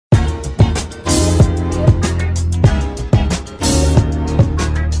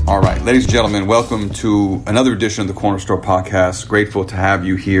Ladies and gentlemen, welcome to another edition of the Corner Store Podcast. Grateful to have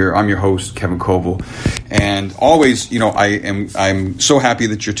you here. I'm your host, Kevin Koval. And always, I'm so happy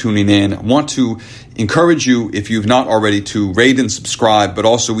that you're tuning in. I want to encourage you, if you've not already, to rate and subscribe. But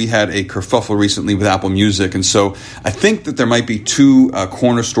also, we had a kerfuffle recently with Apple Music. And so I think that there might be two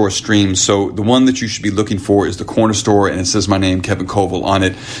Corner Store streams. So the one that you should be looking for is the Corner Store, and it says my name, Kevin Koval, on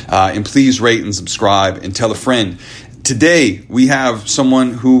it. And please rate and subscribe and tell a friend. Today, we have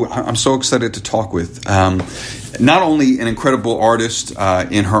someone who I'm so excited to talk with. Not only an incredible artist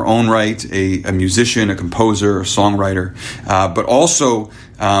in her own right, a musician, a composer, a songwriter, but also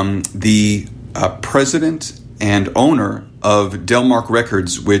the president and owner of Delmark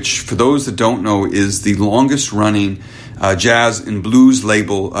Records, which, for those that don't know, is the longest running jazz and blues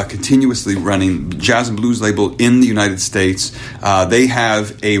label, continuously running jazz and blues label in the United States. They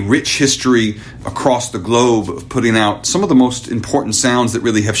have a rich history across the globe of putting out some of the most important sounds that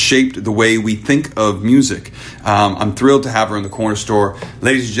really have shaped the way we think of music. I'm thrilled to have her in the Corner Store.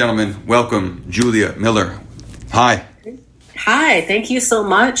 Ladies and gentlemen, welcome Julia Miller. Hi. Hi, thank you so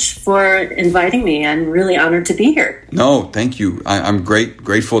much for inviting me. I'm really honored to be here. No, thank you. I'm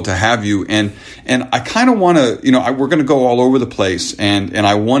grateful to have you. And I kind of want to, we're going to go all over the place. And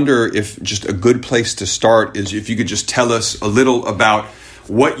I wonder if just a good place to start is if you could just tell us a little about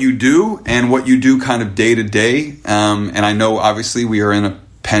what you do and what you do kind of day to day. And I know obviously we are in a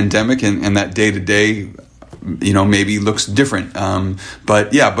pandemic and that day to day, maybe looks different.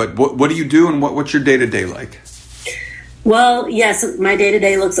 But what do you do and what's your day to day like? Well, yes, my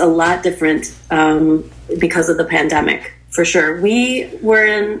day-to-day looks a lot different because of the pandemic, for sure. We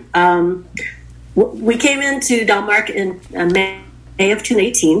came into Delmark in May of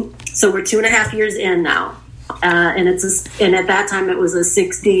 2018, so we're 2.5 years in now. And at that time, it was a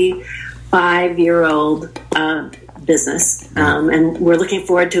 65-year-old business, and we're looking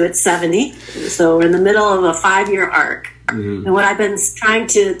forward to its 70. So we're in the middle of a 5-year arc. Mm-hmm. And what I've been trying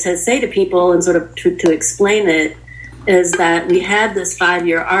to say to people and sort of to explain it is that we had this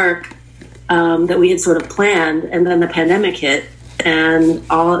 5-year arc that we had sort of planned, and then the pandemic hit, and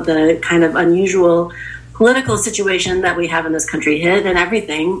all the kind of unusual political situation that we have in this country hit, and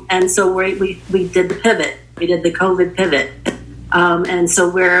everything. And so we did the pivot. We did the COVID pivot. And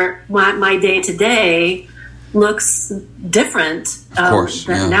so my day to day looks different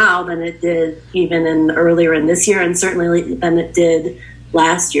now than it did even earlier in this year, and certainly than it did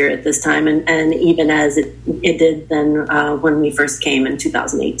last year at this time, and even as it did then when we first came in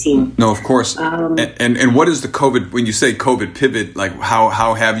 2018. No, of course. And what is the COVID, when you say COVID pivot, like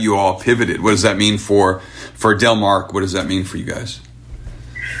how have you all pivoted? What does that mean for Delmark? What does that mean for you guys?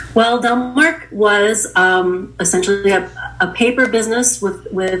 Well, Delmark was essentially a paper business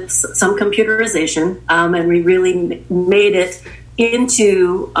with some computerization, and we really made it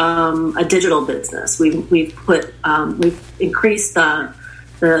into a digital business. We've increased the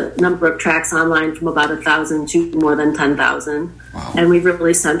number of tracks online from about 1,000 to more than 10,000. Wow. And we've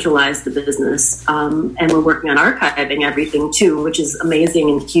really centralized the business. And we're working on archiving everything too, which is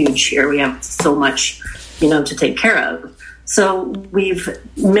amazing and huge here. We have so much, to take care of. So we've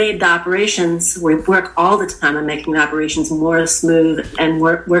made the operations, we work all the time on making the operations more smooth and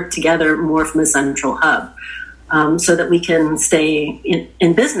work together more from a central hub. So that we can stay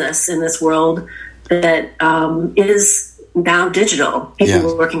in business in this world that is now digital.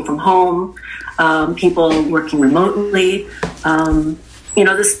 People are working from home, people working remotely.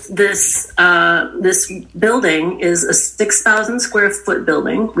 This building is a 6,000 square foot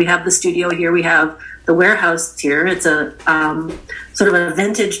building. We have the studio here. We have the warehouse here. It's a sort of a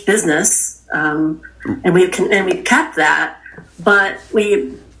vintage business, and we kept that, but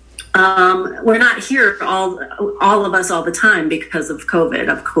we're not here all of us all the time because of COVID,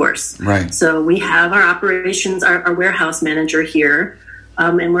 of course. Right. So we have our operations, our warehouse manager here,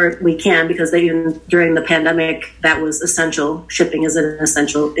 and we can, because even during the pandemic that was essential. Shipping is an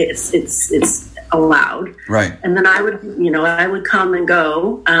essential. It's allowed. Right. And then I would come and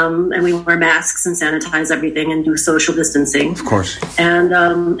go, and we wear masks and sanitize everything and do social distancing. Of course. And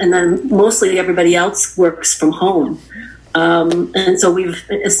then mostly everybody else works from home. And so we've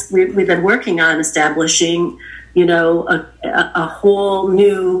been working on establishing, a whole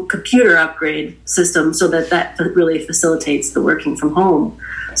new computer upgrade system so that really facilitates the working from home.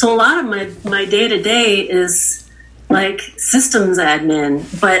 So a lot of my day to day is like systems admin,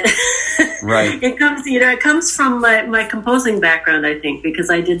 but right. It comes from my composing background, I think, because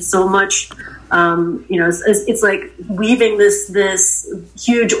I did so much. It's like weaving this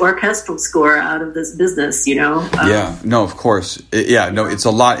huge orchestral score out of this business, Yeah, no, of course. It's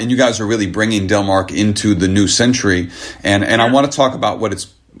a lot. And you guys are really bringing Delmark into the new century. And I want to talk about what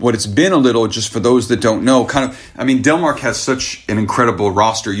what it's been a little, just for those that don't know, Delmark has such an incredible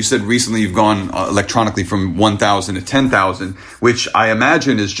roster. You said recently you've gone electronically from 1,000 to 10,000, which I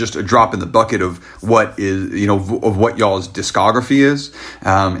imagine is just a drop in the bucket of what is, of what y'all's discography is,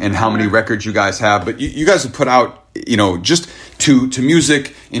 and how many records you guys have. But you guys have put out, just to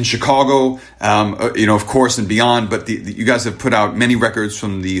music in Chicago, of course, and beyond. But you guys have put out many records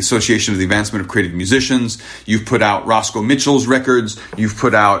from the Association of the Advancement of Creative Musicians. You've put out Roscoe Mitchell's records. You've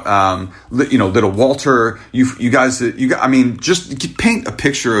put out, Little Walter. Just paint a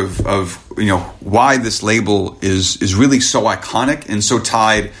picture of why this label is really so iconic and so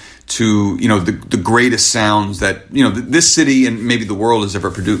tied to, the greatest sounds that, this city and maybe the world has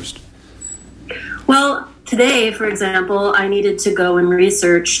ever produced. Well, today, for example, I needed to go and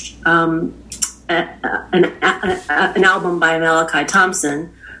research an album by Malachi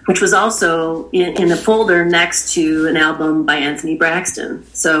Thompson, which was also in a folder next to an album by Anthony Braxton.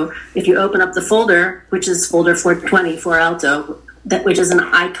 So if you open up the folder, which is folder 420 for alto, which is an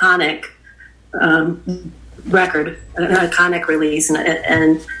iconic record, an iconic release,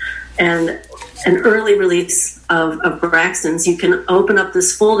 and an early release of Braxton's, you can open up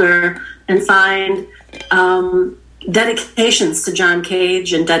this folder and find dedications to John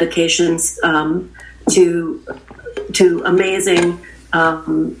Cage and dedications to amazing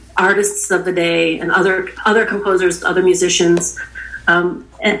artists of the day and other composers, other musicians, and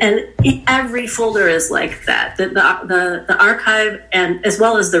every folder is like that. The archive, and as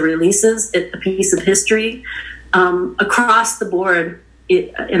well as the releases, a piece of history across the board.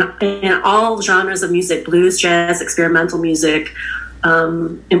 In all genres of music, blues, jazz, experimental music,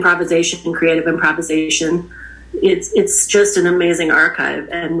 improvisation, creative improvisation. It's just an amazing archive,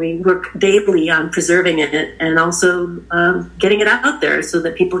 and we work daily on preserving it and also getting it out there so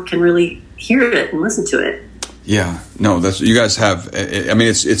that people can really hear it and listen to it. Yeah, no, that's you guys have. I mean,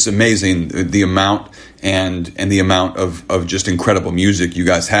 it's amazing the amount and the amount of just incredible music you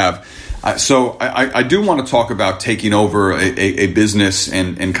guys have. So I do want to talk about taking over a business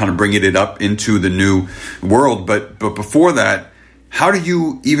and kind of bringing it up into the new world. But before that, how do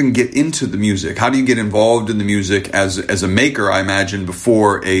you even get into the music? How do you get involved in the music as a maker, I imagine,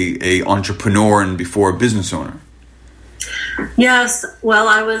 before a entrepreneur and before a business owner? Yes. Well,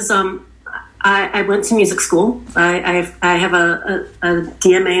 I was I went to music school. I have a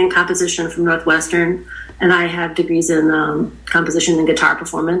DMA in composition from Northwestern, and I have degrees in composition and guitar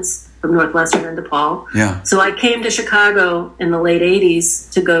performance from Northwestern and DePaul. Yeah. So I came to Chicago in the late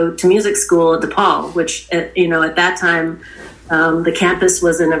 80s to go to music school at DePaul, which, at that time, the campus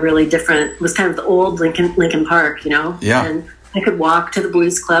was in a really different, was kind of the old Lincoln Park, Yeah. And I could walk to the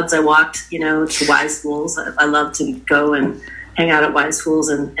blues clubs. I walked, to Wise Fools. I loved to go and hang out at Wise Fools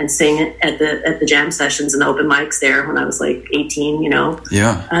and sing at the jam sessions and open mics there when I was like 18,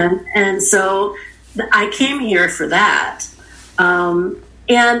 Yeah. And so I came here for that.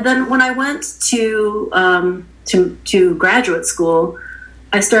 And then when I went to graduate school,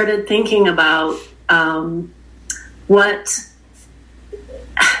 I started thinking about what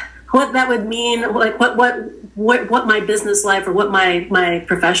that would mean, like what my business life or what my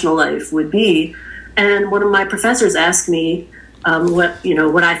professional life would be. And one of my professors asked me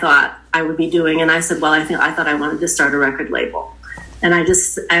what I thought I would be doing, and I said, well, I thought I wanted to start a record label. And I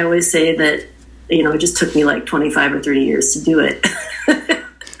always say that it just took me like 25 or 30 years to do it.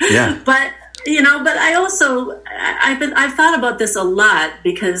 Yeah. But I also I've thought about this a lot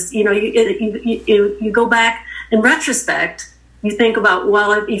because you go back in retrospect. You think about,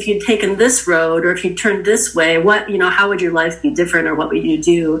 well, if you'd taken this road or if you'd turned this way, how would your life be different or what would you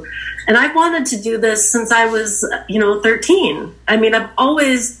do? And I've wanted to do this since I was, 13. I mean, I've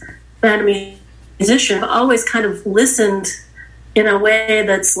always been a musician. I've always kind of listened in a way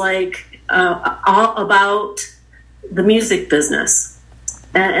that's like all about the music business.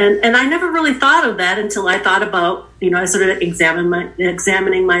 And I never really thought of that until I thought about, I started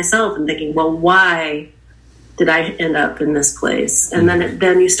examining myself and thinking, well, why did I end up in this place? And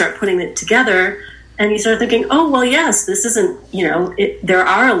then you start putting it together and you start thinking, oh, well, yes, this isn't, there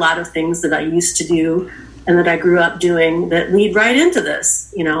are a lot of things that I used to do and that I grew up doing that lead right into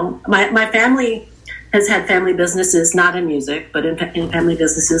this. My family has had family businesses, not in music, but in family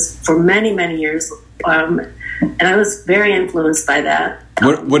businesses for many, many years. And I was very influenced by that.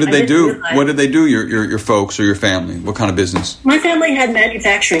 What did they do? What did they do, your folks or your family? What kind of business? My family had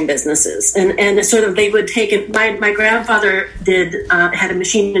manufacturing businesses, and sort of they would take it. My grandfather had a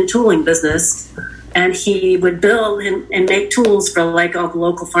machine and tooling business, and he would build and make tools for like all the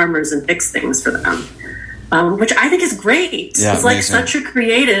local farmers and fix things for them. which I think is great. Yeah, it's like amazing. such a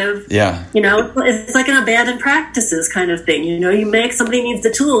creative, it's like an abandoned practices kind of thing. You make somebody needs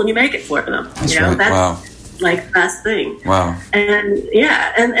the tool and you make it for them. That's right. Wow. Like the best thing. Wow. And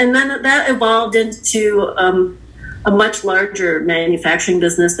and then that evolved into a much larger manufacturing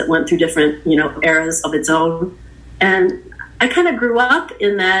business that went through different, eras of its own. And I kind of grew up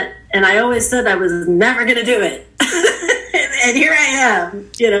in that, and I always said I was never going to do it. And here I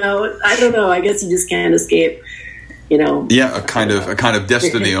am, I don't know. I guess you just can't escape, Yeah, a kind of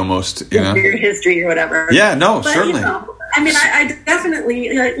destiny almost, your history or whatever. Yeah, no, but, certainly. I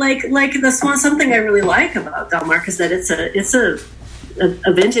definitely like this one. Something I really like about Delmark is that it's a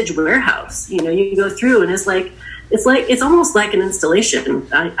vintage warehouse. You go through and it's almost like an installation.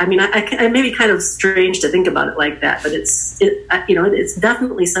 I may be kind of strange to think about it like that, but it's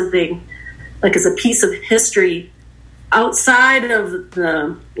definitely something like as a piece of history outside of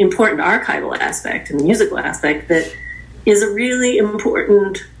the important archival aspect and the musical aspect that is a really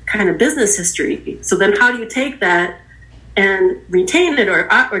important kind of business history. So then how do you take that and retain it or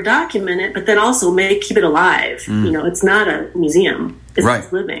document it, but then also keep it alive? It's not a museum.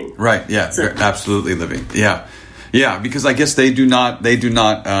 It's living. Right. Yeah. So, they're absolutely living. Yeah. Yeah. Because I guess they do not,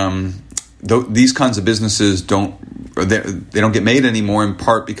 these kinds of businesses they don't get made anymore, in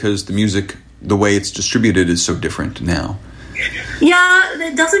part because the music, the way it's distributed, is so different now. Yeah,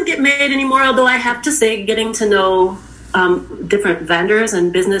 it doesn't get made anymore, although I have to say getting to know different vendors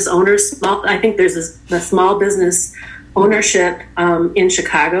and business owners. I think there's a small business ownership in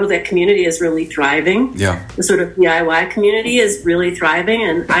Chicago. That community is really thriving. Yeah. The sort of DIY community is really thriving,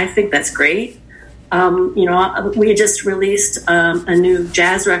 and I think that's great. We just released a new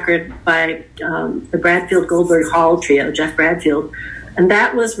jazz record by the Bradfield Goldberg Hall Trio, Jeff Bradfield, and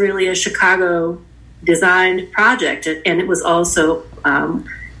that was really a Chicago designed project, and it was also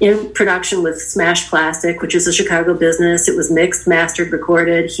in production with Smash Plastic, which is a Chicago business. It was mixed, mastered,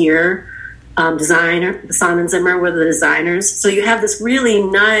 recorded here. Designer, Son and Zimmer were the designers. So you have this really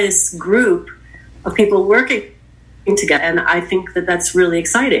nice group of people working together, and I think that's really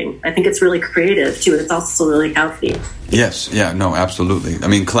exciting. I think it's really creative too. It's also really healthy. Yes, yeah, no, absolutely. I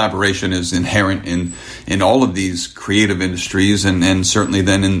mean, collaboration is inherent in all of these creative industries, and certainly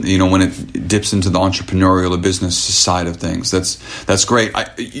then when it dips into the entrepreneurial or business side of things. That's great.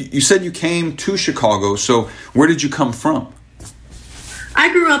 You said you came to Chicago, so where did you come from? I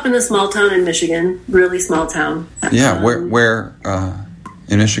grew up in a small town in Michigan, really small town. Yeah, where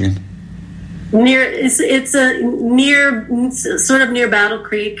in Michigan? Sort of near Battle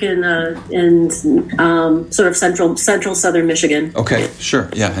Creek and sort of central southern Michigan. Okay, sure.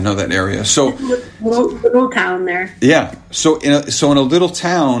 Yeah, I know that area. So little town there. Yeah. So in a little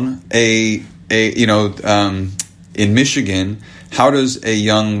town, in Michigan, how does a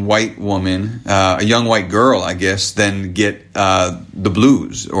young white woman, a young white girl, I guess, then get the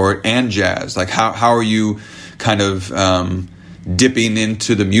blues and jazz? Like how are you kind of dipping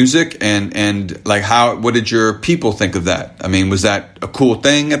into the music and like what did your people think of that? I mean, was that a cool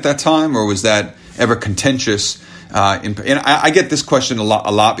thing at that time, or was that ever contentious? And I get this question a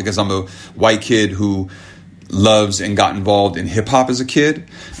lot because I'm a white kid who loves and got involved in hip hop as a kid,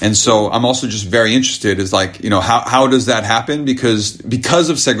 and so I'm also just very interested. Is like, how does that happen? Because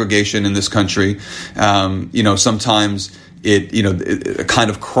of segregation in this country, sometimes a kind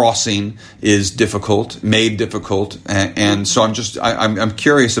of crossing is made difficult, and so I'm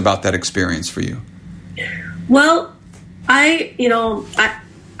curious about that experience for you. Well, I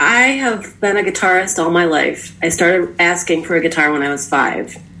have been a guitarist all my life. I started asking for a guitar when I was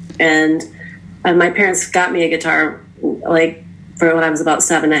 5, and my parents got me a guitar for when I was about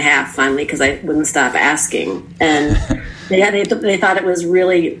 7.5 finally, because I wouldn't stop asking, and they thought it was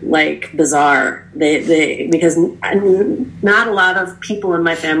really bizarre. Because not a lot of people in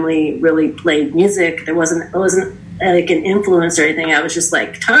my family really played music. It wasn't like an influence or anything. I was just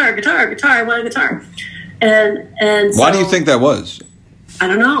like guitar. I want a guitar. And why do you think that was? I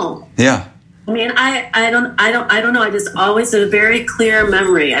don't know. Yeah. I mean, I don't know. I just always had a very clear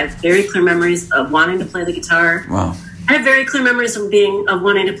memory. I have very clear memories of wanting to play the guitar. Wow. I have very clear memories of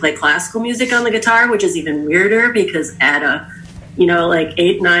wanting to play classical music on the guitar, which is even weirder because at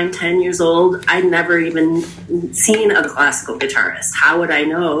 8, 9, 10 years old, I'd never even seen a classical guitarist. How would I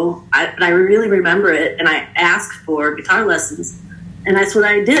know? But I really remember it, and I asked for guitar lessons, and that's what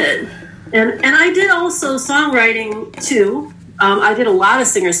I did. And I did also songwriting too. I did a lot of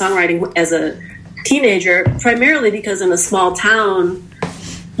singer-songwriting as a teenager, primarily because in a small town,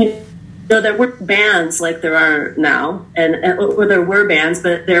 there weren't bands like there are now, or there were bands,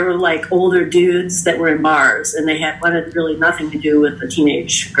 but there were like older dudes that were in bars, and they wanted really nothing to do with the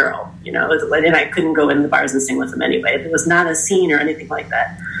teenage girl, and I couldn't go in the bars and sing with them anyway. There was not a scene or anything like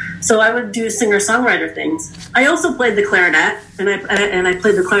that. So I would do singer-songwriter things. I also played the clarinet, and I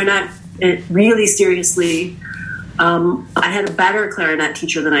played the clarinet really seriously. I had a better clarinet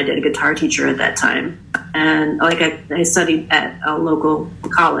teacher than I did a guitar teacher at that time, and I studied at a local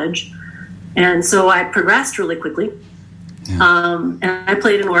college. And so I progressed really quickly. Yeah. And I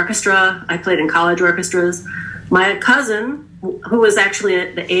played in orchestra. I played in college orchestras. My cousin, who was actually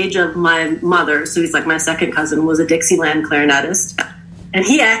at the age of my mother, so he's like my second cousin, was a Dixieland clarinetist. And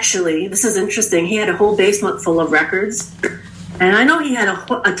he actually, this is interesting, he had a whole basement full of records. And I know he had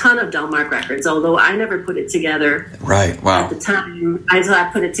a ton of Delmark Records, although I never put it together. Right, wow. At the time, I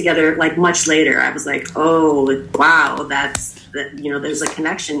put it together like much later. I was like, oh, wow, there's a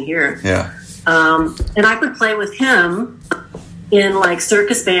connection here. Yeah. And I would play with him in like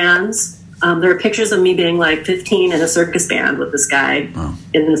circus bands. There are pictures of me being like 15 in a circus band with this guy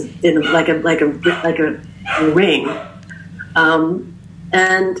in like a ring.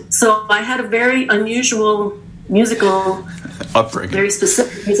 And so I had a very unusual musical upbringing, very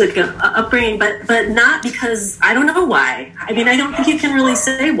specific music upbringing, but not because I don't know why. I mean, I don't think you can really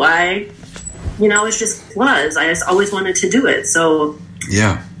say why. It just was. I just always wanted to do it. So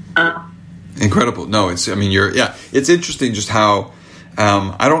yeah. Incredible. No, it's interesting just how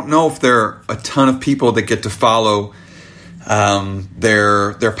I don't know if there are a ton of people that get to follow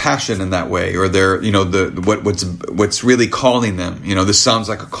their passion in that way, or their what's really calling them. This sounds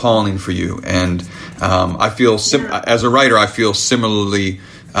like a calling for you, and I feel as a writer, I feel similarly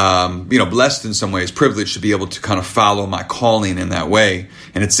blessed in some ways, privileged to be able to kind of follow my calling in that way.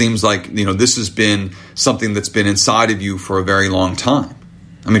 And it seems like this has been something that's been inside of you for a very long time.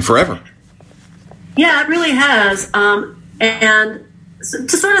 I mean, forever. Yeah, it really has. And so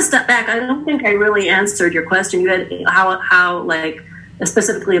to sort of step back, I don't think I really answered your question. You had how like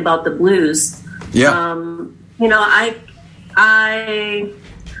specifically about the blues. Yeah. I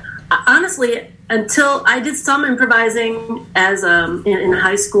honestly, until I did some improvising as in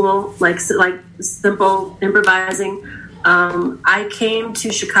high school, like simple improvising. I came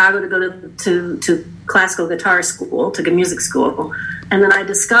to Chicago to go to classical guitar school, to music school, and then I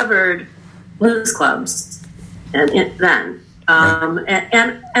discovered blues clubs, and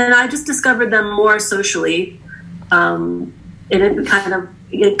I just discovered them more socially, and it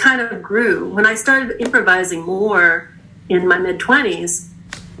kind of grew when I started improvising more in my mid-20s,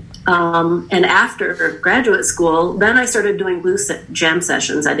 and after graduate school. Then I started doing blues jam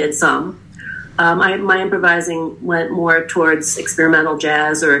sessions. I did some. My improvising went more towards experimental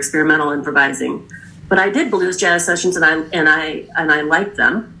jazz or experimental improvising, but I did blues jazz sessions, and I liked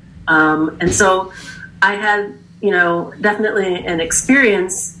them. And so I had, definitely an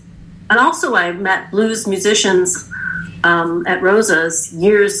experience. And also I met blues musicians at Rosa's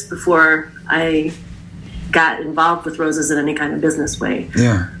years before I got involved with Rosa's in any kind of business way.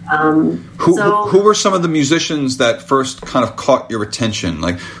 Yeah. Who were some of the musicians that first kind of caught your attention?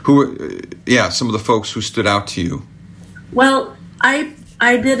 Like some of the folks who stood out to you? Well, I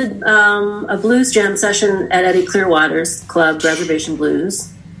did a blues jam session at Eddie Clearwater's club, Reservation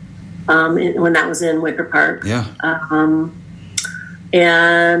Blues, when that was in Wicker Park. Yeah.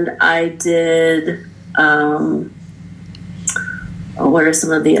 And I did, what are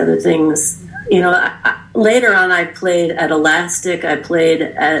some of the other things? Later on I played at Elastic. I played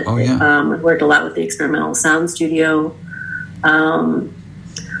at, worked a lot with the Experimental Sound Studio.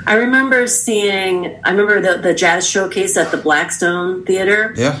 I remember the jazz showcase at the Blackstone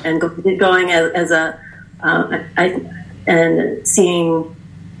Theater, and going as and seeing.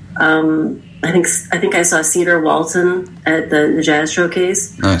 I think I saw Cedar Walton at the jazz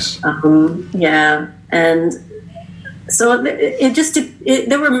showcase. Nice. And so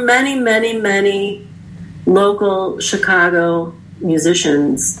there were many local Chicago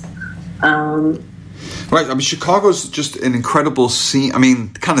musicians. Right. I mean, Chicago's just an incredible scene. I mean,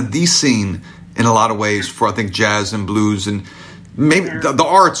 kind of the scene in a lot of ways for, I think, jazz and blues and maybe the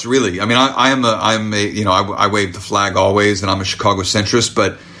arts, really. I mean, I wave the flag always, and I'm a Chicago centrist,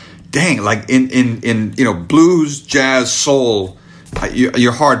 but dang, like in blues, jazz, soul,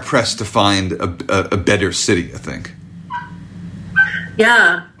 you're hard pressed to find a better city, I think.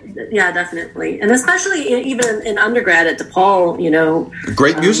 Yeah, definitely, and especially even in undergrad at DePaul, a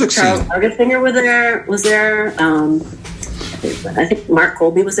great music Charles scene. Argerfinger was there. I think Mark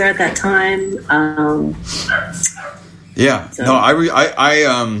Colby was there at that time.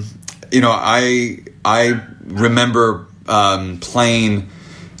 I remember playing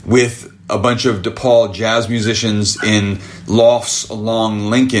with a bunch of DePaul jazz musicians in lofts along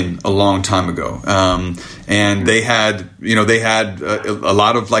Lincoln a long time ago. And they had a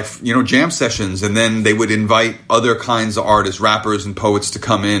lot of jam sessions, and then they would invite other kinds of artists, rappers and poets to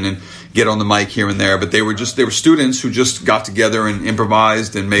come in and get on the mic here and there. But they were students who just got together and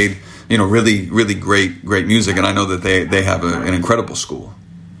improvised and made, really, really great music. And I know that they have an incredible school.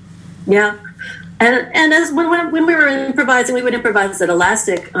 Yeah. And as when we were improvising, we would improvise at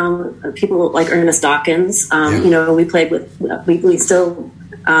Elastic. People like Ernest Dawkins. We played with. We still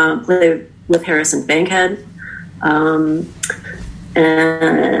play with Harrison Bankhead, and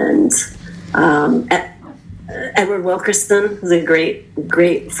Edward Wilkerson was a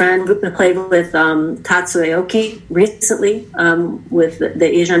great friend. We played with Tatsuya Aoki recently with the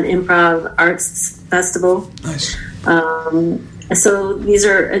Asian Improv Arts Festival. Nice. So these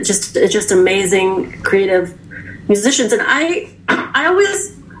are just amazing creative musicians, and I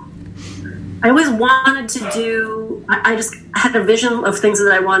always wanted to do. I just had a vision of things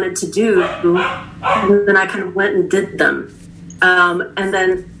that I wanted to do, and then I kind of went and did them. And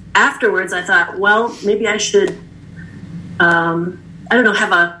then afterwards, I thought, well, maybe I should, be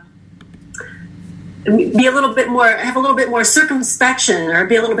a little bit more circumspection, or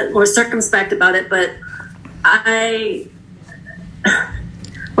be a little bit more circumspect about it. But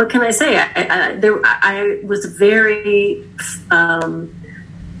what can I say? I was very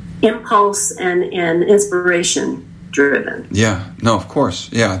impulse and inspiration driven. Yeah, no, of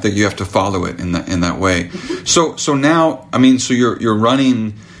course. Yeah, I think you have to follow it in that way. So now, so you're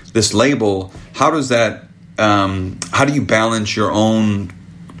running this label. How does that? How do you balance your own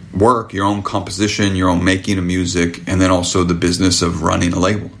work, your own composition, your own making of music, and then also the business of running a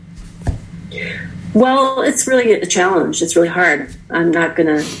label? Well, it's really a challenge. It's really hard. I'm not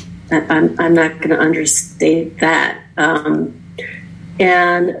gonna understate that.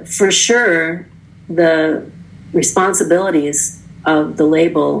 And for sure, the responsibilities of the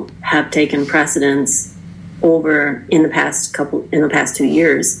label have taken precedence over in the past 2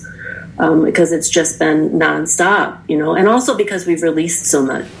 years, because it's just been nonstop, and also because we've released so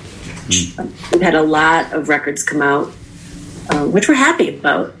much. We've had a lot of records come out, which we're happy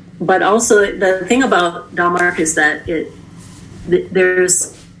about. But also, the thing about Delmark is that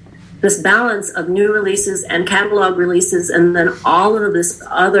there's this balance of new releases and catalog releases, and then all of this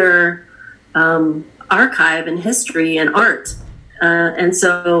other archive and history and art. And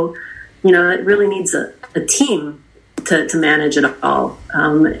so, it really needs a team to manage it all.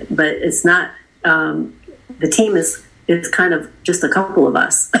 But it's not. The team is kind of just a couple of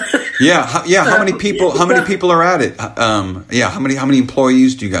us. Yeah. How many people? How many people are at it? How many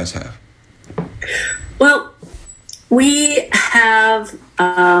employees do you guys have? Well, we have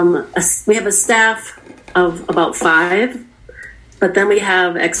a staff of about 5, but then we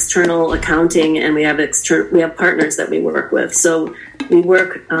have external accounting, and we have partners that we work with. So we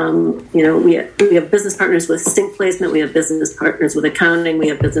work. We have business partners with sync placement. We have business partners with accounting. We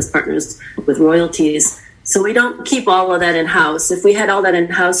have business partners with royalties. So we don't keep all of that in-house. If we had all that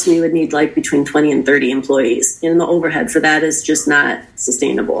in-house, we would need between 20 and 30 employees. And the overhead for that is just not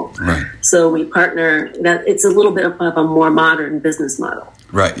sustainable. Right. So we partner. That it's a little bit of a more modern business model.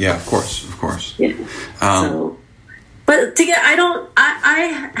 Right. Yeah. Of course. Yeah.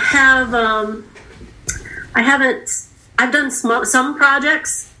 I've done some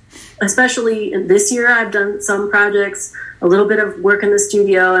projects, especially this year. I've done some projects. A little bit of work in the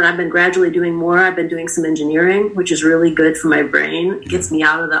studio, and I've been gradually doing more. I've been doing some engineering, which is really good for my brain. It gets me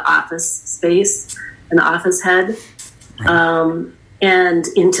out of the office space and the office head, and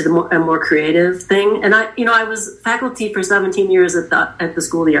into a more creative thing. And I was faculty for 17 years at the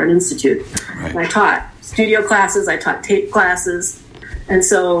School of the Art Institute. Right. And I taught studio classes, I taught tape classes, and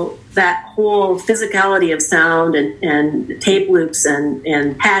so that whole physicality of sound and tape loops and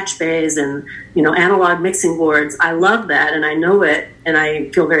patch bays and analog mixing boards, I love that, and I know it, and I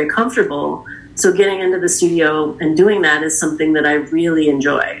feel very comfortable. So getting into the studio and doing that is something that I really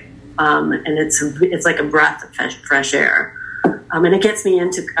enjoy, and it's like a breath of fresh air, and it gets me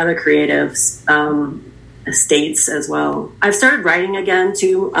into other creative states as well. I've started writing again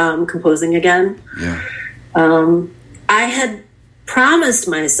too, composing again. Yeah. I had promised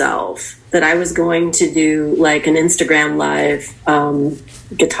myself that I was going to do like an Instagram live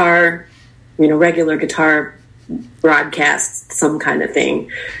guitar, regular guitar broadcast, some kind of thing.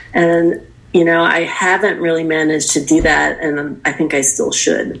 And, I haven't really managed to do that, and I think I still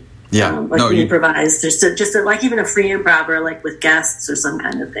should. Yeah, improvised. Just like even a free improv or like with guests or some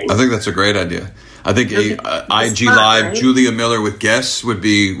kind of thing. I think that's a great idea. I think IG Live, right? Julia Miller with guests would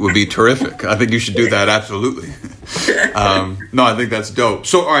be terrific. I think you should do that, absolutely. No, I think that's dope.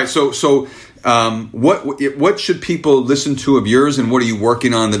 So, all right, so what should people listen to of yours, and what are you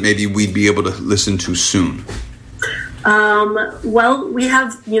working on that maybe we'd be able to listen to soon? Well, we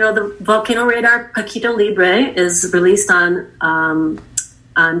have, the Volcano Radar Paquito Libre is released on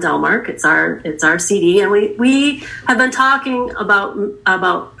Delmark. It's our CD, and we have been talking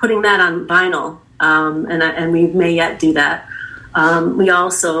about putting that on vinyl, and we may yet do that. We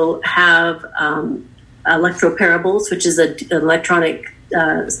also have Electro Parables, which is an electronic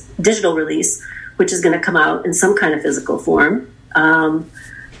digital release, which is going to come out in some kind of physical form.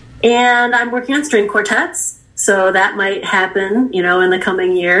 And I'm working on string quartets. So that might happen, in the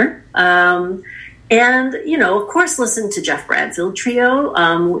coming year. And, of course, listen to Jeff Bradfield Trio,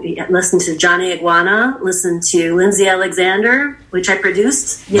 listen to Johnny Iguana, listen to Lindsay Alexander, which I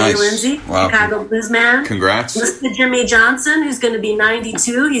produced. Yay, nice. Lindsay, wow. Chicago Blues Man. Congrats. Listen to Jimmy Johnson, who's going to be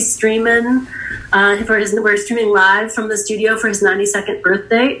 92. He's streaming, we're streaming live from the studio for his 92nd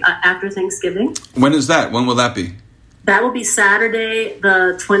birthday after Thanksgiving. When is that? When will that be? That will be Saturday,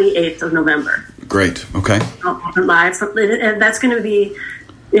 the 28th of November. Great. Okay. Live, and that's going to be.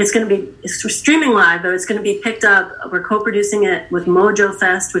 It's streaming live, though. It's going to be picked up. We're co-producing it with Mojo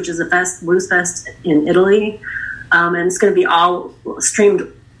Fest, which is a blues fest in Italy, and it's going to be all streamed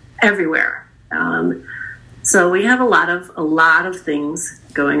everywhere. So we have a lot of things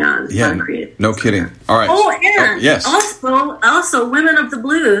going on. Yeah, no kidding. All right. Oh, and yes. Also, Women of the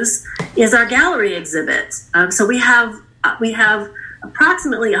Blues is our gallery exhibit. So we have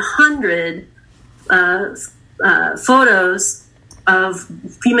approximately 100 photos of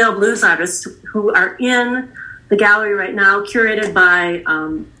female blues artists who are in the gallery right now, curated by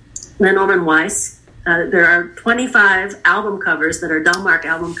Lynn Orman Weiss. There are 25 album covers that are Delmark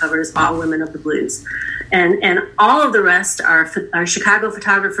album covers, all women of the blues. And all of the rest are Chicago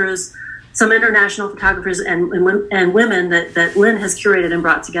photographers, some international photographers, and women that Lynn has curated and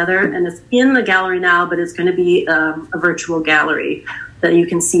brought together. And it's in the gallery now, but it's going to be a virtual gallery that you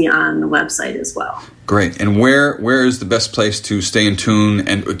can see on the website as well. Great. And where is the best place to stay in tune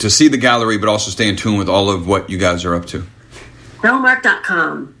and to see the gallery, but also stay in tune with all of what you guys are up to?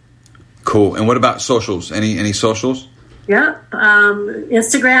 Delmark.com. Cool. And what about socials? Any socials? Yep.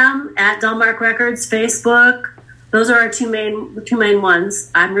 Instagram at Delmark Records, Facebook. Those are our two main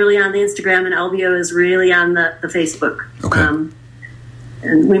ones. I'm really on the Instagram, and LBO is really on the Facebook. Okay.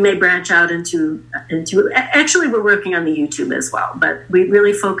 And we may branch out into. Actually, we're working on the YouTube as well, but we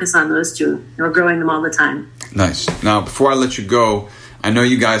really focus on those two. We're growing them all the time. Nice. Now, before I let you go, I know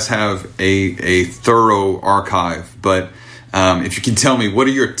you guys have a thorough archive, but if you can tell me, what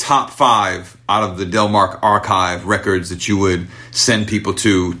are your top 5 out of the Delmark archive records that you would send people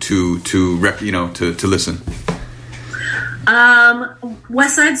to listen?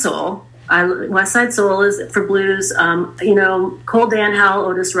 West Side Soul. West Side Soul is for blues. Cole Danhell,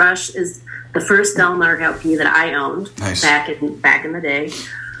 Otis Rush is the first Delmark LP that I owned. Nice. back in the day.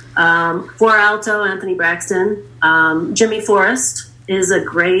 Four Alto, Anthony Braxton. Jimmy Forrest is a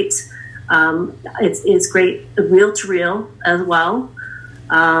great. It's great reel to reel as well.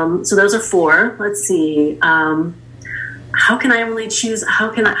 So those are 4. Let's see. How can I only choose?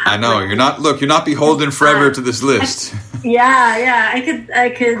 I know you're not beholden forever to this list. Yeah. I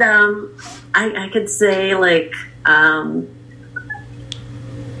could say like,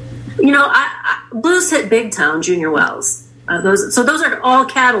 Blues Hit Big Town, Junior Wells. Those are all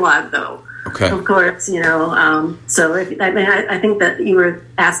catalog though. Okay. Of course, So I think that you were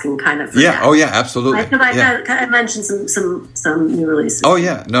asking kind of. For yeah. that. Oh yeah. Absolutely. I mentioned some new releases. Oh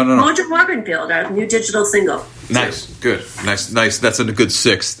yeah. No. Mojo Morganfield, our new digital single. Nice. Good. Nice. That's a good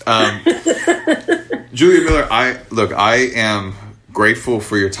 6th. Julia Miller, I am grateful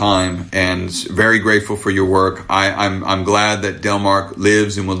for your time and very grateful for your work. I'm glad that Delmark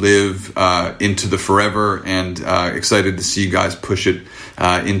lives and will live into the forever, and excited to see you guys push it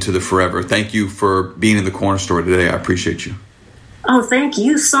into the forever. Thank you for being in the Corner Store today. I appreciate you. Oh, thank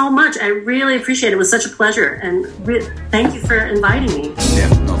you so much. I really appreciate it. It was such a pleasure, and thank you for inviting me. Yeah,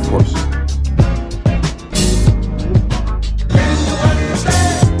 no, of course.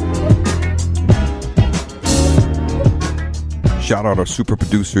 Shout out our super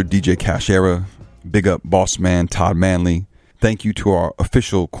producer, DJ Cashera. Big up boss man, Todd Manley. Thank you to our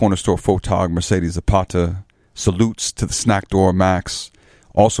official Corner Store photog, Mercedes Zapata. Salutes to the Snack Door, Max.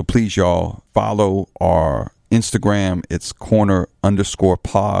 Also, please, y'all, follow our Instagram, it's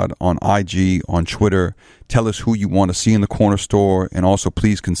corner_pod. On IG, on Twitter. Tell us who you want to see in the Corner Store, and also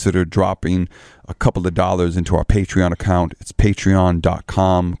please consider dropping a couple of dollars into our Patreon account. It's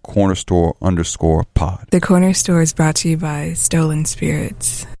patreon.com, cornerstore_pod. The Corner Store is brought to you by Stolen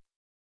Spirits.